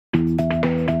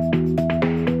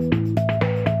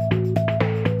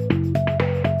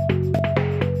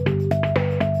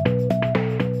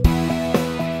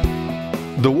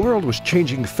The world was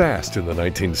changing fast in the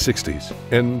 1960s,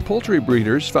 and poultry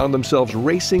breeders found themselves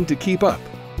racing to keep up.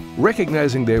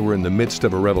 Recognizing they were in the midst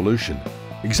of a revolution,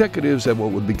 executives at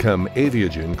what would become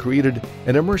Aviagen created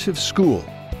an immersive school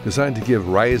designed to give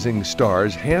rising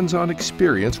stars hands-on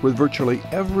experience with virtually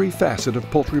every facet of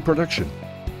poultry production.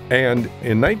 And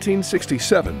in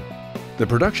 1967, the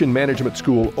Production Management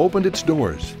School opened its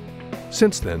doors.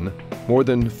 Since then, more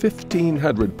than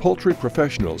 1,500 poultry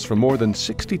professionals from more than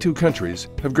 62 countries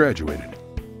have graduated.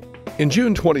 In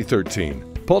June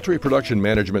 2013, poultry production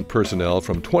management personnel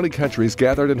from 20 countries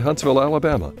gathered in Huntsville,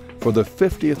 Alabama for the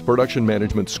 50th Production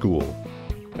Management School.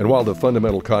 And while the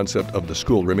fundamental concept of the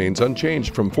school remains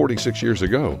unchanged from 46 years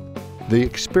ago, the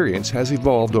experience has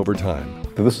evolved over time.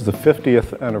 This is the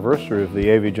 50th anniversary of the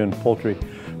Aviagen Poultry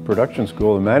Production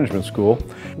School and Management School.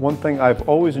 One thing I've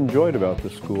always enjoyed about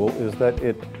this school is that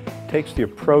it takes the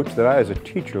approach that I as a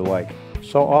teacher like.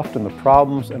 So often the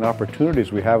problems and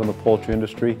opportunities we have in the poultry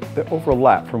industry that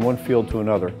overlap from one field to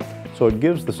another. So it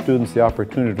gives the students the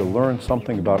opportunity to learn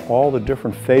something about all the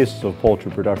different phases of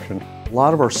poultry production. A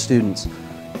lot of our students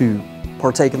who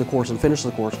partake in the course and finish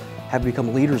the course have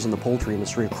become leaders in the poultry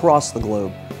industry across the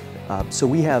globe. So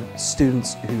we have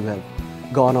students who have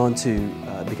gone on to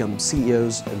become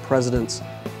CEOs and presidents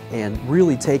and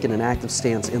really taken an active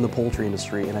stance in the poultry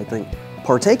industry. And I think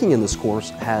partaking in this course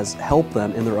has helped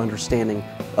them in their understanding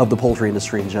of the poultry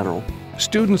industry in general.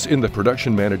 Students in the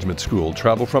Production Management School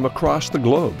travel from across the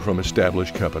globe from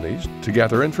established companies to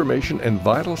gather information and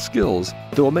vital skills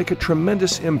that will make a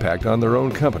tremendous impact on their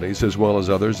own companies as well as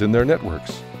others in their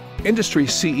networks. Industry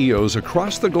CEOs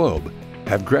across the globe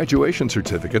have graduation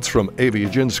certificates from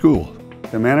Aviagen School.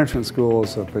 The management school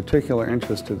is of particular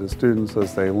interest to the students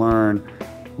as they learn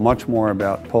much more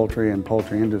about poultry and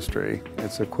poultry industry.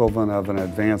 It's equivalent of an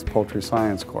advanced poultry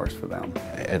science course for them.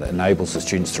 It enables the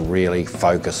students to really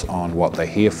focus on what they're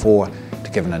here for,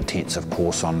 to give an intensive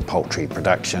course on poultry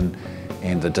production,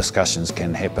 and the discussions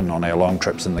can happen on our long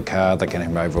trips in the car, they can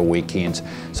happen over weekends,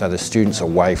 so the students are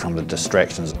away from the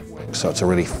distractions of work. So it's a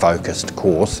really focused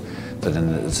course that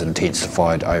is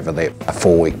intensified over that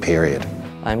 4-week period.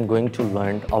 I'm going to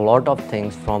learn a lot of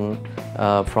things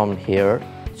from here,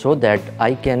 so that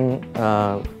I can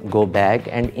go back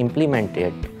and implement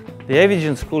it. The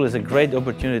Aviagen School is a great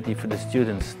opportunity for the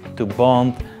students to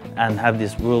bond and have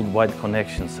these worldwide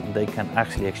connections. They can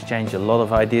actually exchange a lot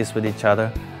of ideas with each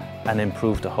other and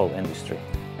improve the whole industry.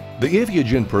 The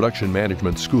Aviagen Production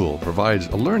Management School provides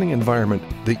a learning environment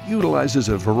that utilizes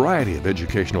a variety of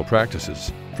educational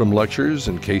practices, from lectures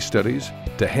and case studies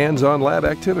to hands-on lab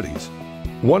activities.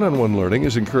 One-on-one learning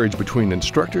is encouraged between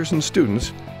instructors and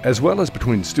students, as well as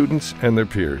between students and their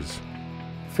peers.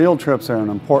 Field trips are an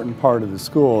important part of the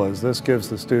school as this gives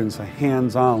the students a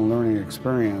hands-on learning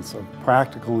experience of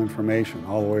practical information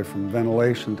all the way from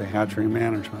ventilation to hatchery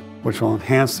management, which will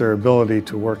enhance their ability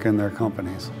to work in their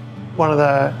companies. One of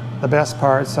the best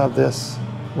parts of this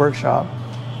workshop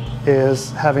is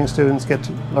having students get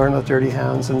to learn with dirty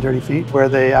hands and dirty feet, where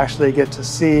they actually get to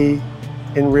see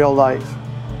in real life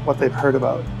what they've heard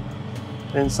about.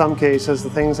 In some cases, the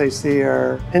things they see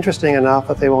are interesting enough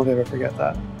that they won't ever forget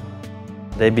that.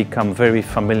 They become very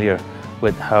familiar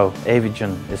with how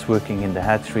Aviagen is working in the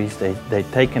hatcheries. They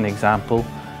take an example,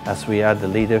 as we are the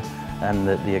leader and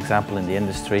the example in the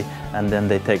industry, and then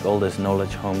they take all this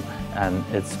knowledge home. And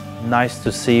it's nice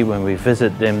to see when we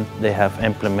visit them, they have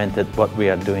implemented what we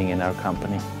are doing in our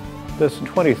company. This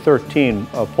 2013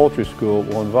 poultry school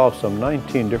will involve some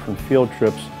 19 different field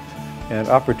trips and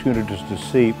opportunities to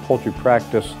see poultry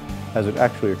practice as it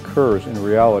actually occurs in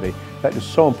reality. That is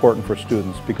so important for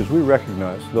students because we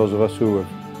recognize, those of us who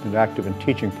have been active in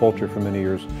teaching poultry for many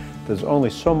years, there's only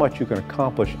so much you can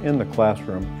accomplish in the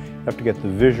classroom. You have to get the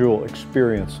visual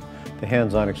experience, the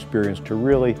hands-on experience to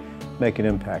really make an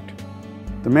impact.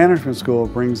 The management school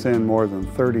brings in more than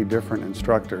 30 different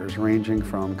instructors, ranging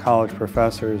from college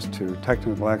professors to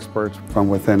technical experts from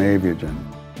within Aviagen.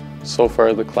 So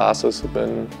far the classes have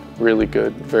been really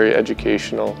good, very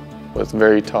educational, with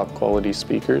very top quality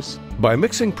speakers. By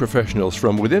mixing professionals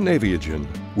from within Aviagen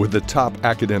with the top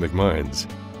academic minds,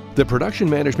 the Production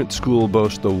Management School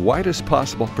boasts the widest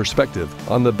possible perspective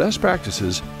on the best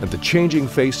practices and the changing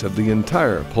face of the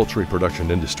entire poultry production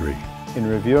industry. In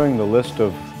reviewing the list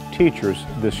of teachers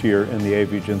this year in the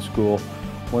Aviagen School,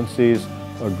 one sees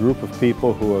a group of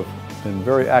people who have been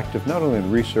very active not only in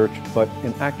research but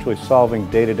in actually solving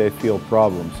day-to-day field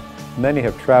problems. Many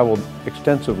have traveled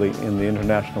extensively in the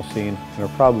international scene and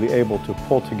are probably able to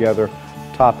pull together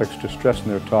topics to stress in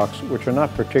their talks which are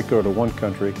not particular to one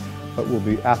country but will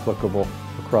be applicable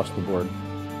across the board.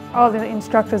 Oh, the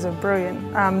instructors are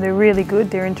brilliant. They're really good,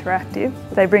 they're interactive.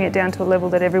 They bring it down to a level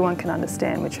that everyone can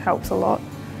understand, which helps a lot.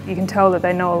 You can tell that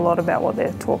they know a lot about what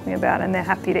they're talking about and they're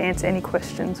happy to answer any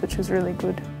questions, which is really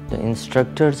good. The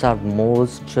instructors are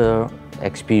most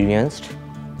experienced.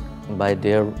 By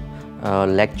their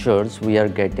lectures, we are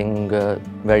getting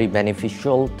very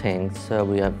beneficial things.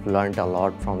 We have learned a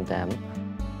lot from them.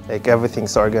 Like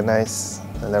everything's organized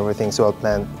and everything's well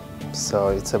planned, so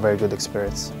it's a very good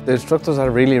experience. The instructors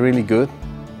are really, really good.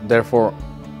 Therefore,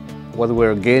 what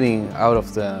we're getting out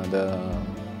of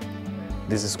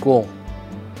this school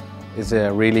is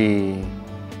really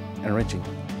enriching.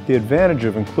 The advantage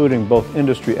of including both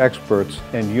industry experts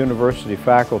and university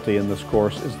faculty in this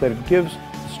course is that it gives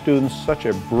students such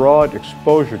a broad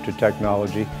exposure to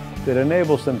technology that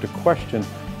enables them to question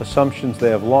assumptions they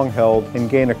have long held and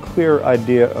gain a clear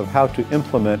idea of how to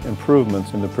implement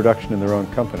improvements in the production in their own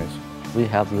companies. We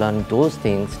have learned those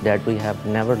things that we have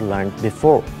never learned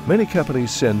before. Many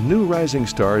companies send new rising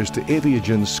stars to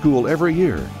Aviagen School every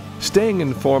year, staying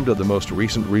informed of the most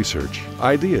recent research,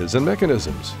 ideas, and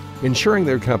mechanisms, ensuring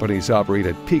their companies operate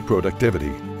at peak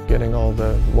productivity. Getting all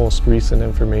the most recent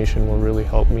information will really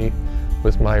help me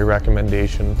with my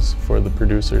recommendations for the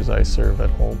producers I serve at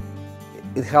home.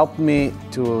 It helped me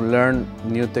to learn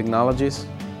new technologies.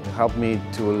 It helped me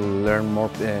to learn more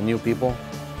new people,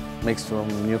 make some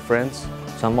new friends.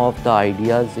 Some of the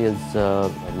ideas is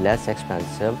less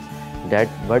expensive than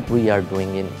what we are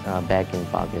doing back in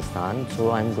Pakistan.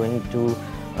 So I'm going to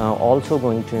also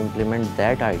going to implement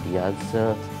that ideas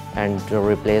and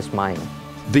replace mine.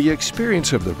 The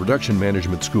experience of the Production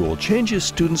Management School changes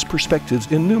students' perspectives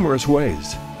in numerous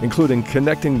ways, including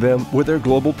connecting them with their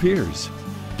global peers.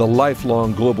 The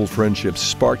lifelong global friendships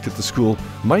sparked at the school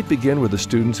might begin with the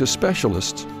students as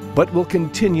specialists, but will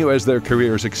continue as their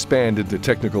careers expand into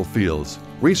technical fields,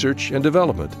 research and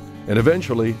development, and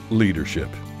eventually leadership.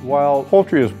 While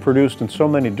poultry is produced in so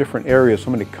many different areas,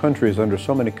 so many countries, under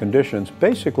so many conditions,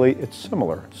 basically it's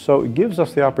similar. So it gives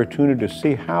us the opportunity to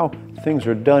see how things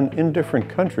are done in different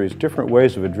countries, different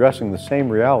ways of addressing the same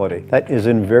reality. That is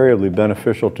invariably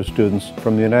beneficial to students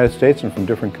from the United States and from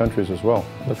different countries as well.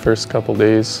 The first couple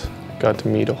days, got to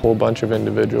meet a whole bunch of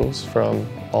individuals from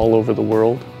all over the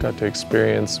world, got to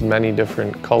experience many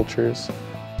different cultures.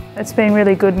 It's been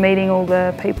really good meeting all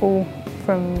the people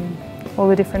from all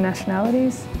the different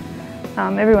nationalities.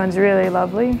 Everyone's really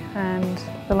lovely and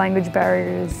the language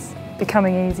barrier is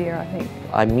becoming easier, I think.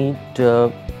 I meet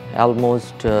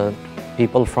almost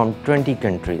people from 20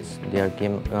 countries. They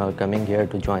are coming here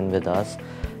to join with us,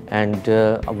 and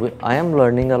I am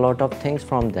learning a lot of things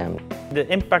from them. The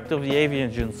impact of the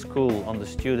Aviagen School on the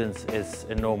students is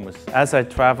enormous. As I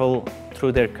travel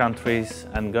through their countries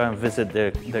and go and visit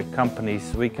their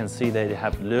companies, we can see they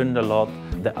have learned a lot.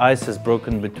 The ice has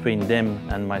broken between them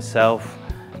and myself,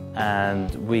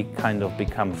 and we kind of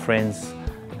become friends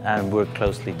and work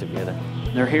closely together.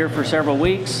 They're here for several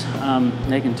weeks.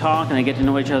 They can talk and they get to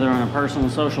know each other on a personal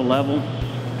and social level.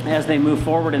 As they move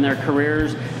forward in their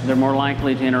careers, they're more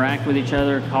likely to interact with each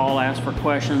other, call, ask for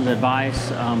questions,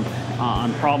 advice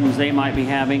on problems they might be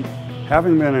having.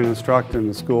 Having been an instructor in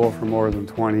the school for more than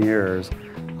 20 years,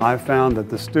 I've found that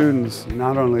the students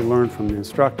not only learn from the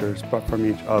instructors, but from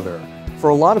each other. For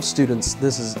a lot of students,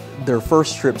 this is their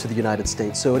first trip to the United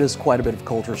States, so it is quite a bit of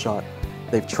culture shock.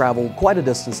 They've traveled quite a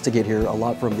distance to get here, a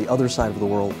lot from the other side of the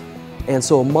world. And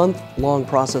so a month-long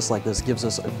process like this gives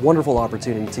us a wonderful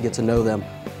opportunity to get to know them,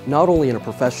 not only in a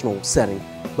professional setting,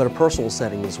 but a personal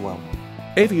setting as well.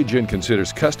 Aviagen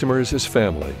considers customers as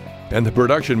family, and the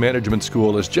Production Management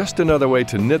School is just another way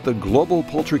to knit the global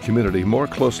poultry community more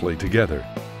closely together.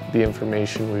 The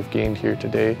information we've gained here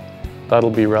today, that'll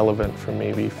be relevant for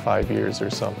maybe 5 years or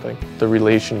something. The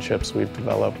relationships we've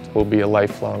developed will be a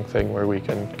lifelong thing where we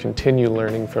can continue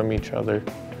learning from each other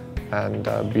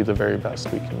and be the very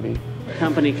best we can be. The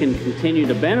company can continue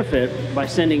to benefit by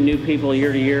sending new people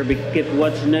year to year, get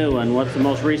what's new and what's the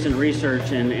most recent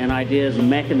research and ideas and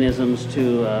mechanisms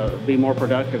to be more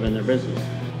productive in their business.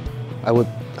 I would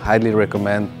highly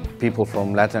recommend people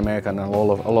from Latin America and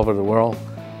all over the world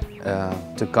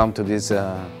to come to this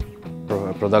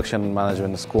Production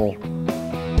Management School.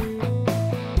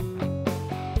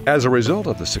 As a result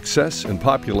of the success and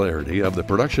popularity of the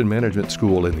Production Management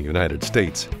School in the United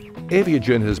States,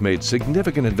 Aviagen has made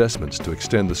significant investments to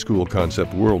extend the school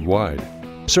concept worldwide,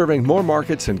 serving more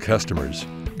markets and customers,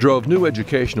 drove new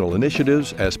educational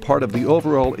initiatives as part of the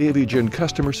overall Aviagen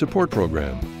customer support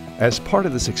program. As part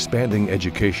of this expanding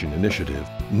education initiative,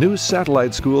 new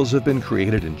satellite schools have been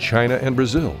created in China and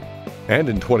Brazil. And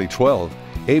in 2012,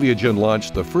 Aviagen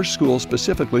launched the first school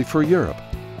specifically for Europe,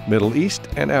 Middle East,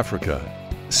 and Africa.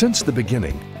 Since the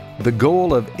beginning, The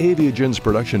goal of Aviagen's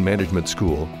Production Management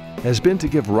School has been to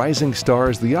give rising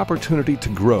stars the opportunity to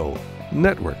grow,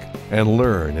 network, and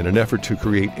learn in an effort to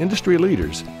create industry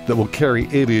leaders that will carry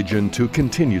Aviagen to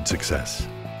continued success.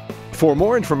 For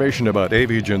more information about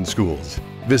Aviagen schools,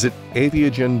 visit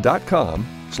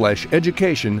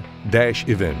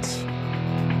aviagen.com/education-events.